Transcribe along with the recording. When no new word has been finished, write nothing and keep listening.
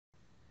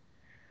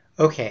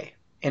Okay,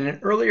 in an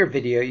earlier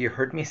video, you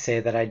heard me say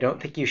that I don't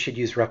think you should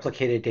use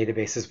replicated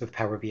databases with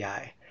Power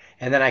BI.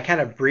 And then I kind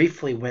of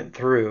briefly went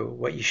through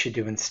what you should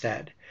do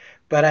instead.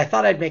 But I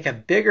thought I'd make a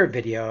bigger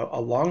video,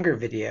 a longer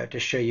video, to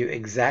show you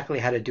exactly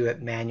how to do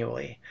it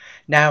manually.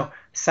 Now,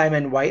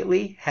 Simon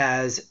Whiteley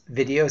has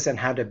videos on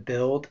how to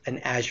build an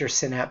Azure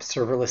Synapse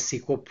Serverless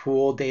SQL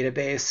pool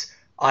database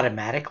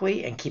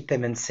automatically and keep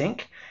them in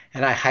sync.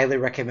 And I highly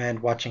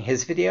recommend watching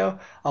his video.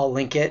 I'll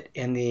link it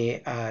in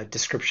the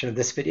description of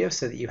this video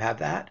so that you have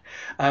that.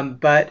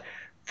 But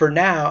for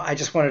now, I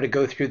just wanted to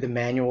go through the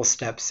manual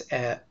steps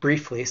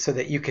briefly so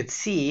that you could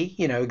see,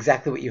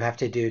 exactly what you have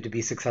to do to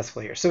be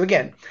successful here. So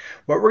again,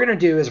 what we're going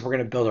to do is we're going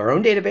to build our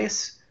own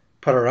database,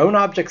 put our own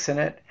objects in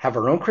it, have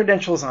our own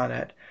credentials on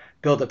it,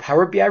 build a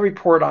Power BI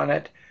report on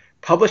it,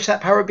 publish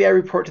that Power BI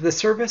report to the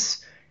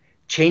service,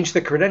 change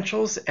the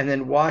credentials, and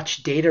then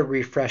watch data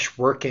refresh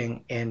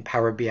working in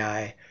Power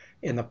BI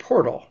in the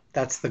portal.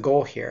 That's the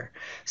goal here.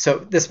 So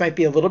this might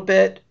be a little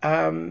bit,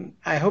 I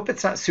hope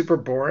it's not super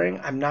boring.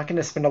 I'm not going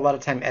to spend a lot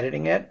of time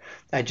editing it.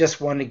 I just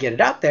want to get it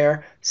out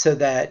there so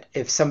that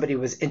if somebody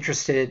was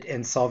interested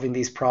in solving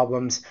these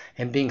problems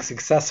and being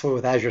successful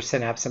with Azure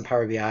Synapse and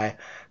Power BI,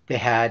 they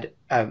had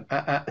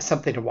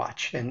something to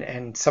watch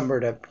and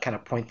somewhere to kind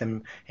of point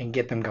them and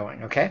get them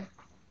going, okay?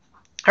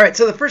 All right,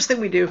 so the first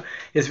thing we do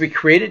is we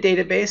create a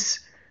database,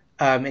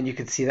 and you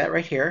can see that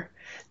right here.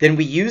 Then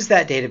we use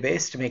that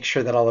database to make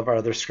sure that all of our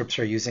other scripts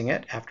are using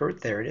it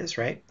afterwards. There it is,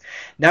 right?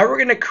 Now we're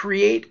going to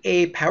create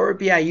a Power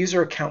BI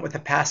user account with a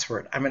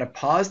password. I'm going to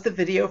pause the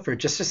video for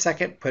just a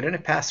second, put in a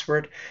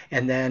password,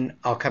 and then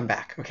I'll come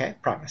back, okay?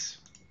 Promise.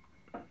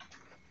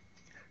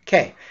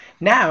 Okay,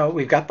 now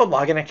we've got the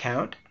login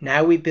account.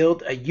 Now we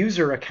build a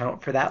user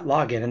account for that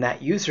login, and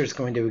that user is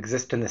going to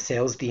exist in the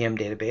sales DM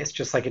database,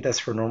 just like it does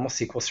for normal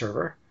SQL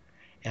Server.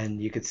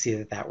 And you could see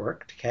that that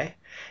worked, okay?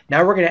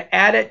 Now we're gonna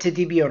add it to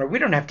DB owner. We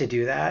don't have to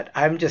do that.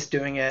 I'm just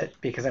doing it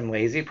because I'm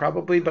lazy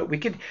probably, but we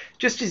could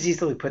just as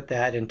easily put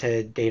that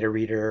into data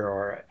reader,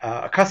 or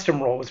a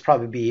custom role would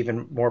probably be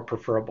even more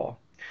preferable.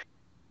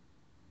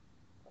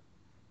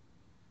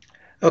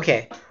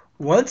 Okay,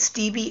 once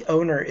DB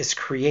owner is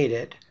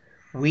created,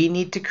 we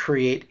need to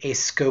create a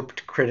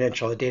scoped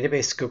credential, a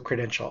database scope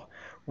credential.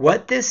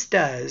 What this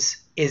does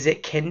is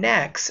it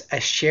connects a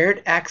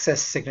shared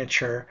access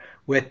signature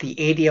with the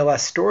ADLS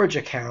storage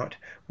account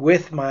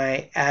with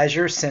my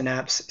Azure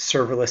Synapse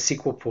Serverless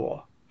SQL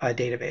pool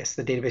database,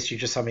 the database you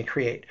just saw me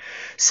create.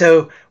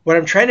 So what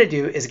I'm trying to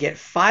do is get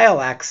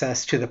file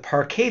access to the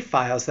Parquet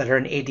files that are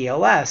in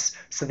ADLS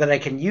so that I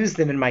can use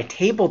them in my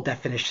table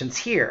definitions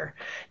here.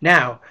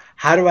 Now,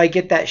 how do I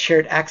get that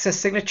shared access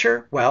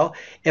signature? Well,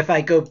 if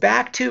I go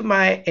back to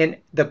in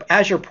the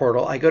Azure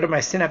portal, I go to my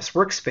Synapse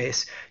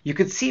workspace, you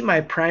could see my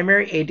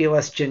primary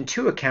ADLS Gen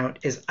 2 account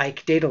is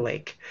Ike Data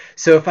Lake.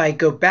 So if I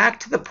go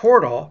back to the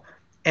portal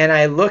and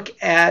I look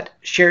at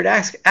shared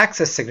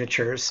access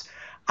signatures,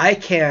 I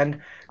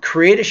can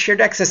create a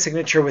shared access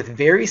signature with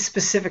very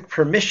specific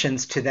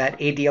permissions to that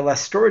ADLS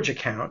storage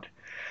account.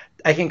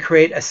 I can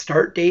create a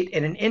start date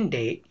and an end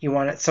date. You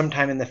want it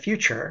sometime in the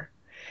future.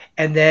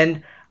 And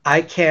then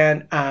I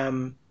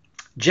can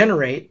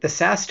generate the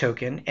SAS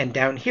token. And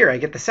down here, I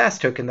get the SAS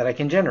token that I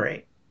can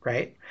generate,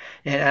 right?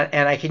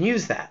 And I can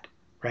use that,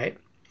 right?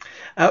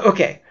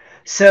 Okay,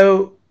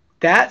 so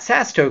that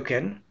SAS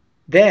token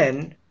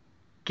then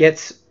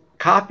gets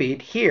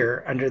copied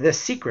here under this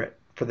secret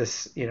for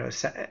this,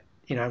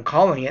 I'm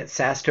calling it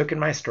SAS token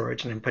my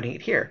storage, and I'm putting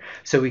it here.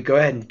 So we go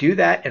ahead and do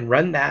that and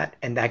run that,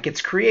 and that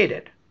gets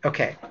created.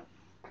 Okay.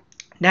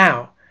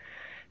 Now,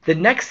 the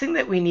next thing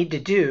that we need to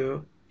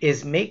do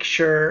is make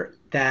sure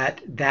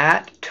that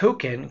that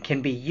token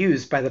can be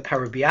used by the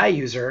Power BI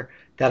user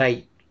that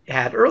I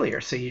had earlier.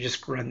 So you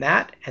just run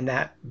that, and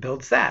that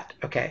builds that.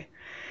 Okay.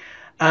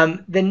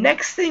 The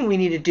next thing we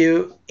need to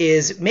do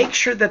is make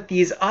sure that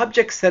these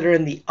objects that are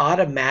in the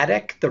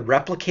automatic, the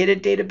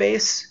replicated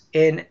database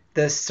in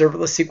the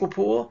serverless SQL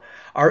pool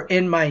are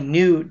in my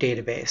new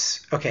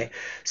database. Okay,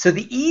 so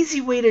the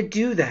easy way to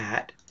do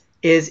that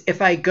is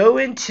if I go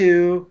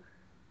into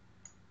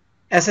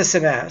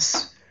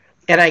SSMS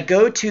and I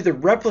go to the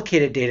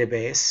replicated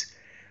database,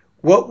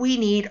 what we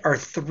need are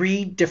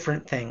three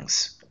different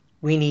things.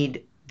 We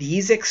need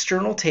these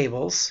external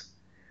tables,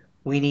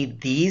 we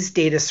need these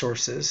data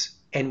sources,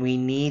 and we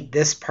need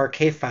this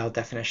Parquet file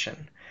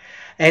definition.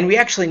 And we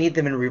actually need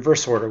them in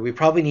reverse order. We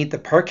probably need the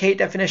Parquet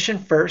definition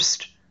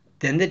first,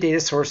 then the data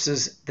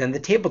sources, then the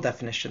table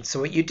definition. So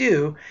what you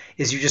do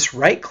is you just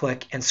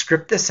right-click and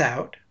script this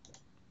out.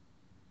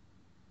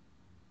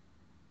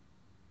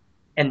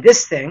 And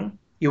this thing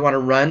you want to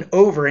run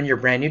over in your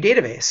brand new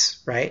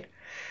database, right?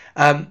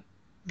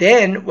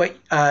 Then what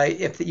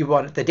if you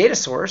want the data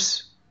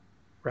source,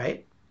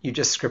 right? You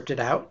just script it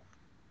out.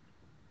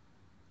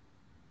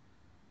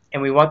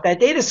 And we want that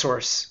data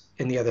source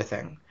in the other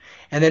thing.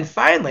 And then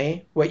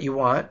finally, what you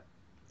want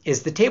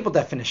is the table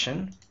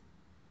definition.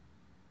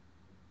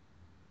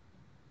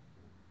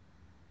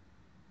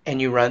 And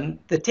you run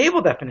the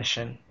table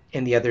definition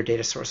in the other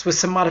data source with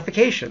some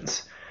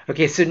modifications.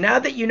 Okay, so now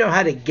that you know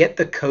how to get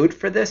the code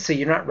for this, so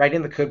you're not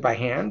writing the code by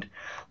hand,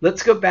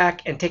 let's go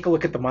back and take a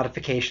look at the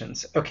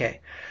modifications.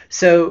 Okay,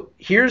 so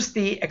here's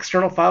the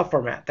external file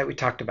format that we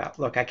talked about.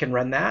 Look, I can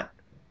run that,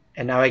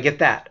 and now I get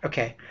that.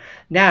 Okay,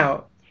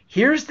 now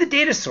here's the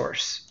data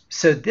source.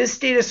 So this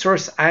data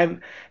source,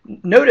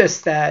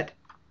 notice that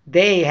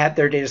they have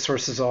their data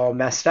sources all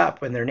messed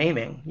up when they're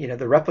naming. You know,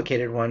 the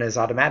replicated one is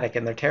automatic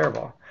and they're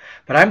terrible.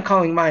 But I'm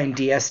calling mine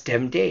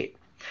dsdimdate.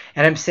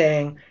 And I'm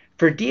saying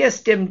for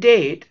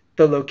dsdimdate,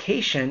 the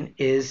location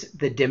is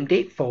the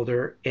dimdate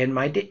folder in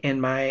my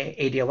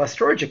ADLS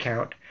storage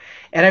account.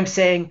 And I'm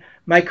saying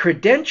my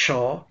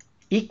credential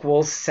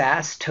equals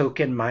SAS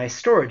token my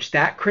storage.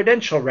 That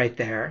credential right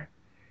there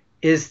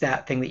is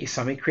that thing that you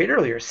saw me create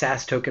earlier,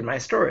 SAS token my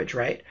storage,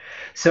 right?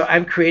 So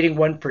I'm creating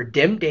one for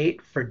dim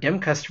date, for dim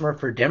customer,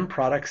 for dim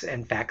products,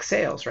 and fax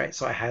sales, right?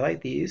 So I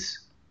highlight these.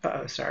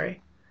 Uh-oh,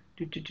 sorry.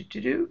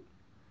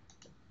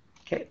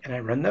 Okay, and I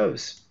run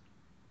those.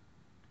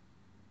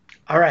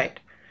 All right.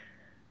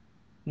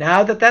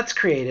 Now that that's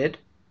created,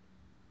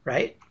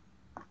 right?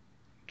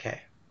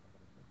 Okay.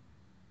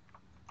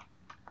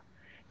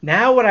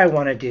 Now what I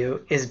want to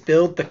do is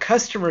build the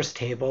customers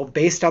table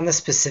based on the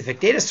specific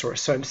data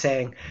source. So I'm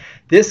saying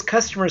this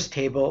customers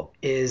table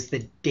is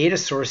the data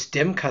source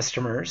dim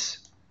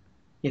customers,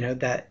 you know,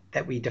 that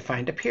we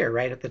defined up here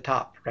right at the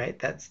top, right?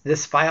 That's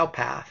this file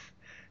path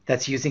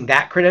that's using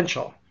that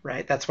credential,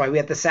 right? That's why we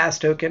have the SAS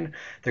token.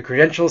 The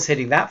credential is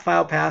hitting that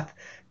file path.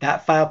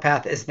 That file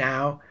path is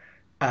now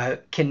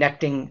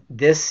connecting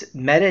this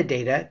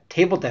metadata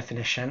table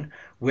definition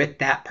with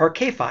that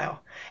Parquet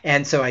file.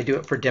 And so I do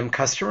it for dim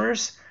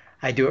customers.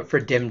 I do it for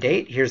dim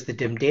date. Here's the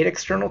dim date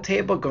external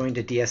table going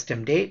to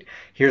dsdim date.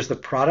 Here's the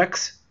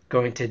products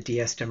going to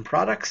dsdim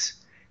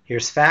products.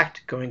 Here's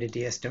fact going to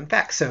dsdim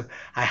fact. So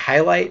I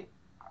highlight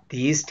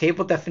these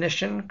table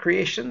definition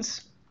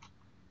creations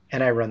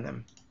and I run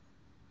them.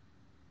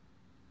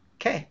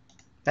 Okay,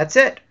 that's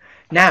it.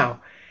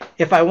 Now,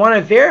 if I want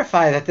to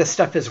verify that this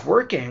stuff is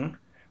working,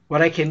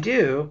 what I can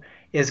do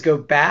is go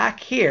back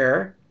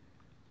here,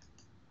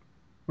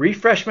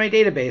 refresh my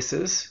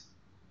databases.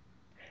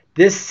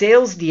 This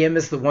sales DM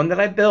is the one that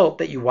I built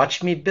that you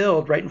watched me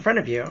build right in front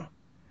of you.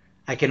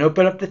 I can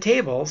open up the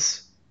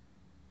tables.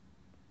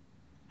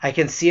 I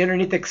can see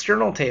underneath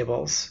external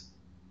tables.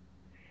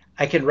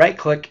 I can right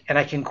click and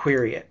I can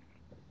query it.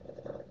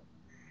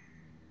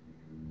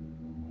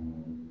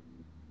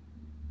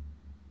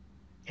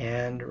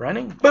 And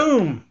running,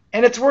 boom,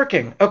 and it's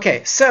working.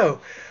 Okay,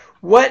 so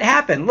what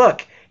happened?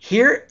 Look,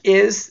 here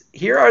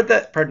are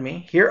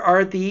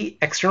the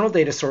external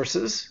data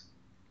sources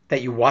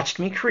that you watched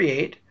me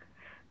create,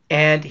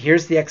 and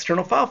here's the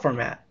external file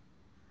format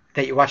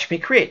that you watched me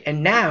create.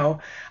 And now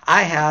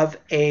I have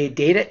a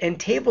data and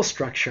table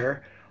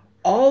structure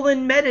all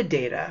in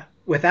metadata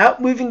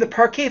without moving the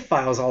Parquet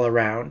files all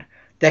around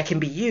that can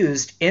be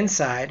used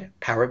inside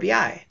Power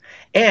BI.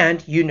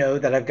 And you know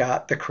that I've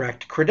got the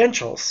correct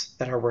credentials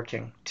that are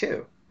working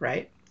too,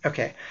 right?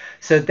 Okay,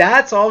 so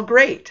that's all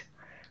great.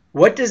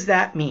 What does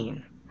that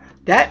mean?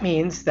 That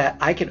means that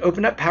I can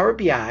open up Power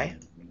BI.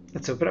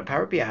 Let's open up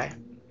Power BI.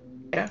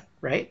 Yeah,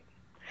 right?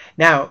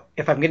 Now,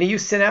 if I'm going to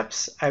use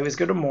Synapse, I always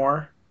go to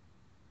More.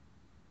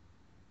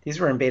 These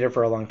were in beta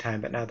for a long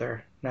time, but now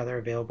they're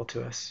available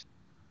to us.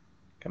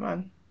 Come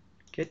on,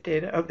 get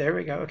data. Oh, there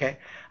we go. Okay,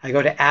 I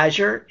go to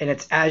Azure, and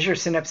it's Azure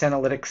Synapse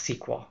Analytics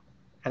SQL,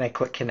 and I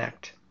click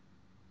Connect.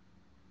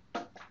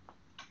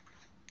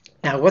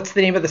 Now, what's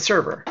the name of the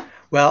server?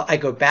 Well, I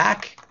go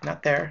back,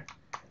 not there.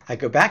 I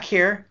go back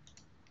here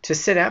to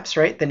Synapse,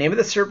 right? The name of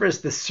the server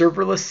is the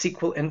Serverless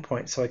SQL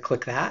endpoint, so I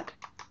click that,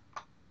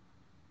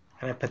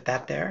 and I put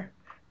that there.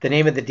 The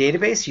name of the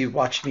database, you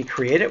watched me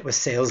create it, was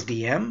Sales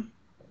DM.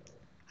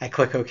 I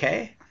click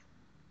OK,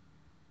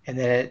 and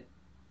then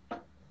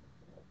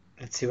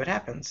let's see what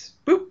happens.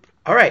 Boop.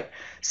 All right,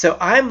 so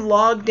I'm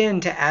logged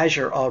into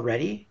Azure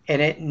already,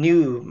 and it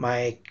knew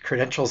my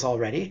credentials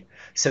already,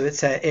 so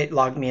it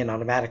logged me in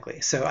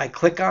automatically. So I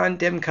click on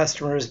dim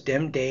customers,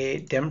 dim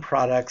date, dim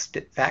products,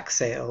 fax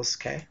sales,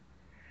 okay,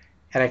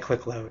 and I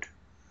click load.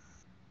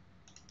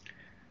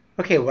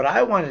 Okay, what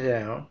I wanted to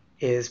know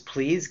is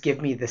please give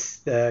me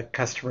the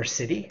customer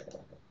city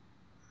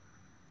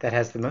that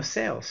has the most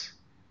sales.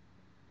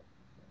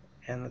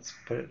 And let's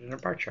put it in a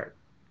bar chart.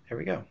 There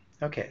we go.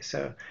 Okay,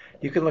 so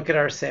you can look at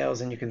our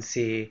sales and you can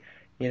see,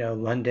 you know,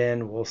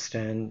 London,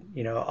 Woolston,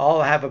 you know,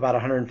 all have about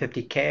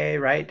 150K,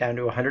 right, down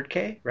to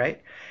 100K,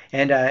 right?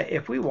 And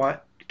if we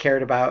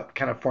cared about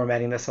kind of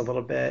formatting this a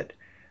little bit,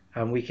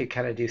 we could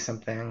kind of do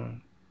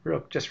something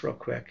real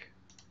quick.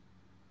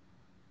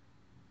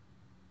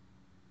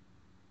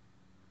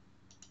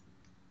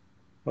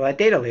 We'll add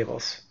data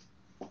labels.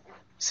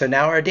 So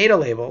now our data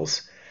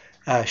labels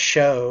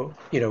show,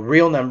 you know,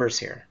 real numbers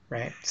here,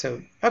 right?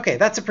 So, okay,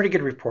 that's a pretty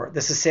good report.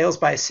 This is sales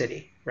by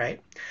city,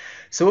 right?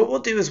 So what we'll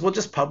do is we'll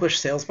just publish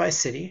sales by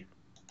city.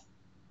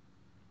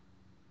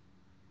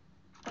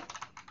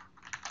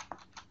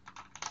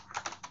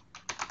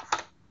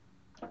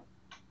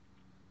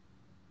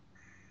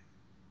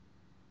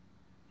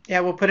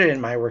 Yeah, we'll put it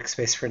in my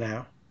workspace for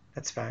now.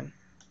 That's fine.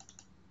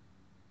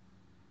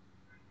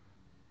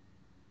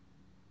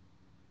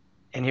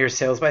 And here's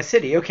sales by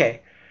city.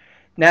 Okay.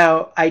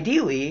 Now,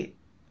 ideally,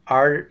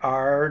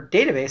 our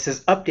database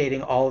is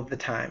updating all of the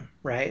time,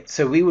 right?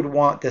 So we would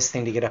want this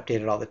thing to get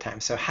updated all the time.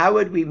 So how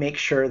would we make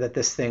sure that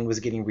this thing was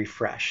getting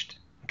refreshed?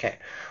 Okay,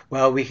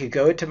 well, we could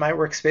go into my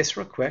workspace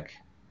real quick,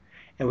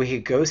 and we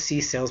could go see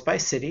sales by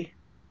city,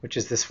 which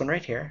is this one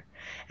right here.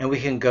 And we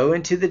can go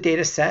into the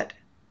data set,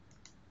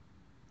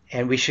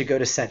 and we should go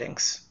to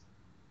settings.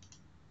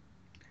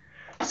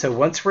 So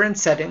once we're in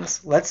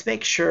settings, let's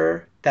make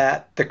sure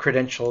that the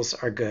credentials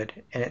are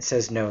good. And it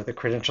says no, the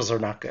credentials are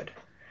not good.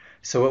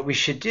 So what we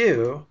should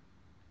do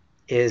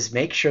is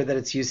make sure that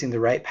it's using the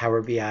right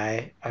Power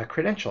BI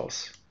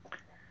credentials.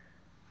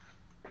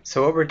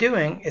 So what we're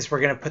doing is we're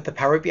going to put the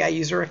Power BI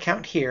user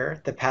account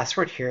here, the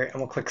password here, and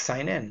we'll click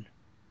sign in.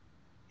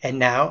 And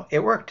now it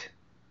worked.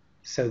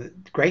 So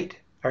great.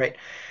 All right.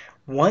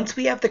 Once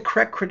we have the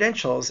correct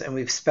credentials and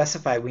we've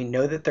specified, we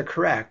know that they're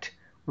correct,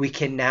 we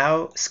can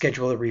now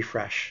schedule a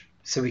refresh.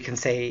 So we can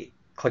say,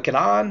 click it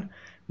on,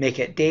 make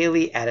it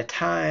daily, at a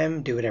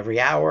time, do it every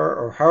hour,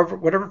 or however,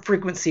 whatever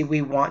frequency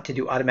we want to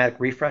do automatic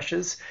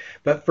refreshes.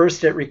 But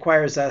first it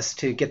requires us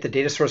to get the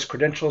data source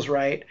credentials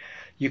right.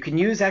 You can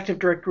use Active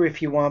Directory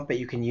if you want, but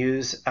you can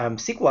use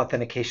SQL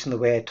authentication the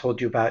way I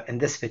told you about in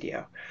this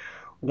video.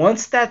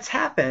 Once that's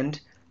happened,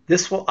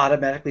 this will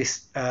automatically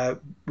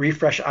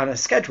refresh on a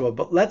schedule,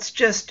 but let's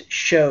just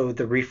show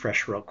the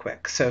refresh real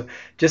quick. So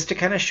just to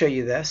kind of show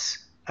you this,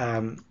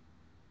 let's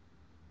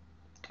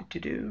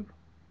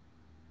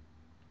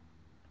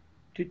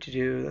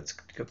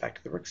go back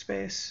to the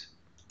workspace.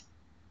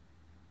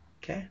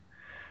 Okay,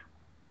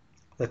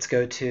 let's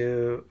go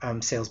to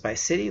sales by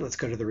city. Let's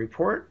go to the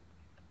report.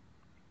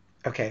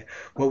 Okay,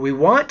 what we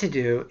want to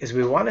do is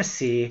we want to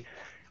see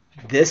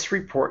this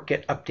report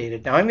get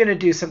updated. Now I'm going to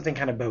do something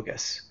kind of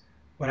bogus.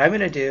 What I'm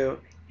going to do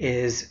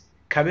is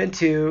come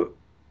into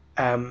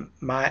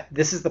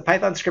this is the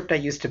Python script I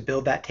used to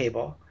build that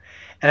table.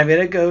 And I'm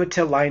going to go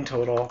to line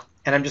total,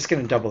 and I'm just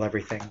going to double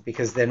everything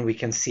because then we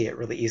can see it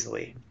really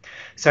easily.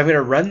 So I'm going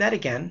to run that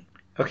again.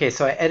 Okay,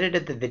 so I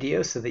edited the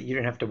video so that you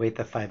don't have to wait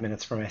the 5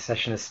 minutes for my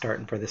session to start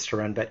and for this to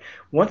run. But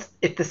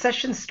if the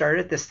session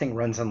started, this thing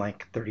runs in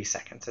like 30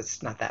 seconds.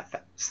 It's not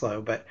that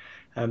slow, but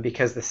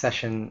because the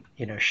session,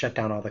 shut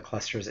down all the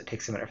clusters, it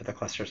takes a minute for the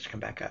clusters to come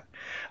back up.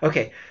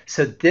 Okay,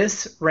 so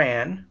this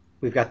ran.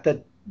 We've got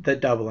the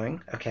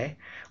doubling. Okay,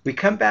 we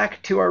come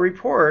back to our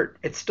report.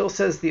 It still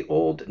says the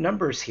old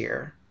numbers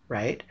here,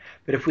 right?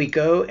 But if we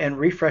go and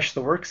refresh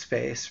the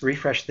workspace,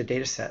 refresh the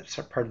data set,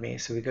 so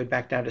we go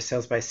back down to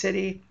sales by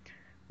city.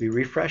 We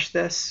refresh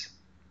this.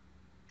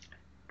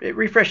 It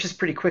refreshes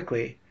pretty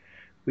quickly.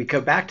 We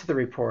go back to the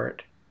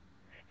report,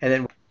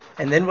 and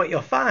then what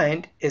you'll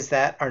find is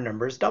that our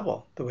numbers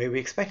double the way we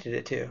expected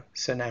it to.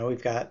 So now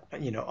we've got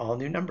all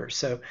new numbers.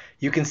 So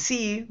you can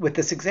see with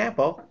this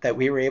example that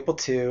we were able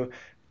to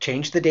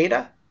change the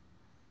data,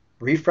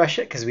 refresh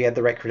it because we had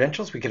the right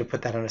credentials. We could have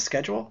put that on a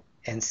schedule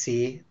and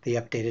see the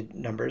updated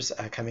numbers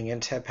coming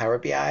into Power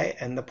BI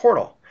and the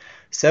portal.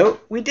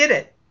 So we did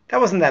it. That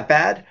wasn't that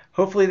bad.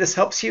 Hopefully this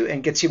helps you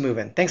and gets you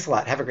moving. Thanks a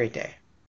lot. Have a great day.